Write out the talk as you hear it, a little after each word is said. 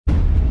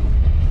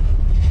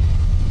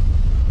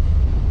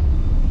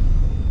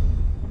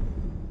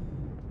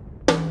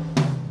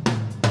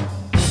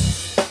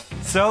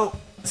So,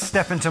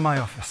 step into my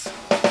office.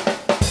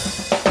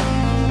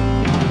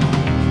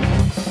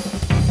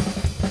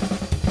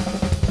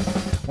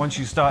 Once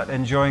you start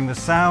enjoying the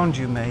sound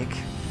you make,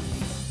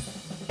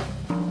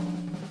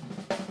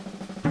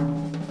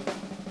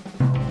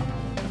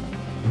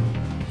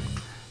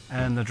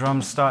 and the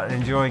drums start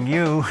enjoying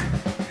you,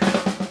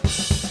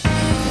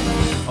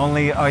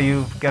 only are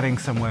you getting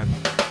somewhere.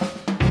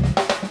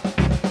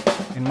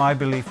 In my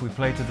belief, we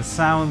play to the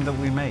sound that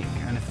we make,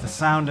 and if the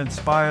sound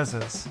inspires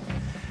us,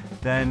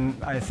 then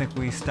I think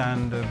we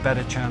stand a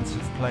better chance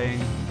of playing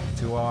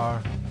to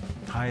our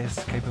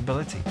highest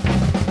capability.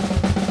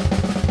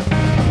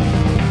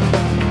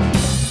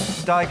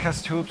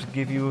 Die-cast tubes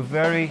give you a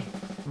very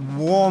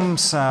warm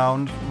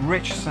sound,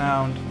 rich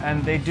sound,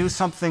 and they do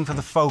something for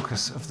the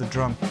focus of the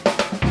drum.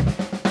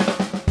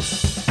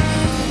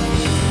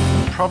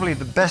 Probably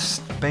the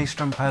best bass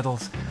drum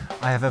pedals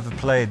I have ever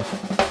played.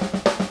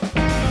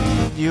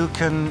 You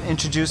can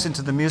introduce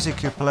into the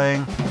music you're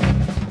playing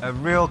a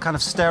real kind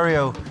of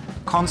stereo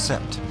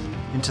concept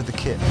into the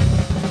kit.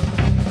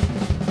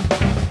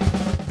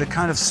 The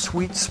kind of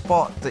sweet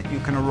spot that you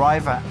can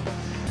arrive at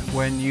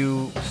when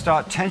you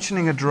start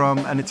tensioning a drum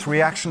and its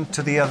reaction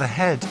to the other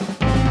head.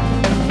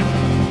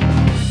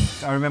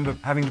 I remember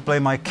having to play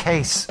my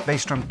case,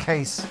 bass drum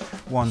case,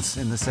 once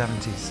in the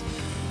 70s,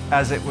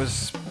 as it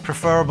was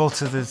preferable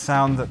to the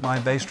sound that my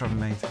bass drum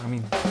made. I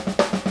mean,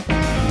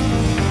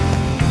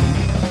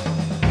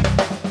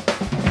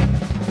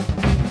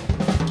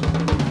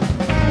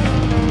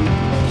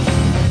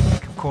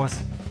 of course,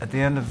 at the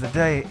end of the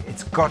day,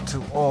 it's got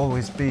to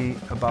always be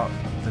about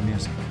the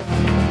music.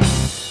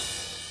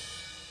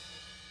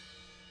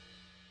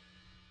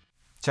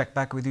 Check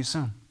back with you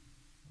soon.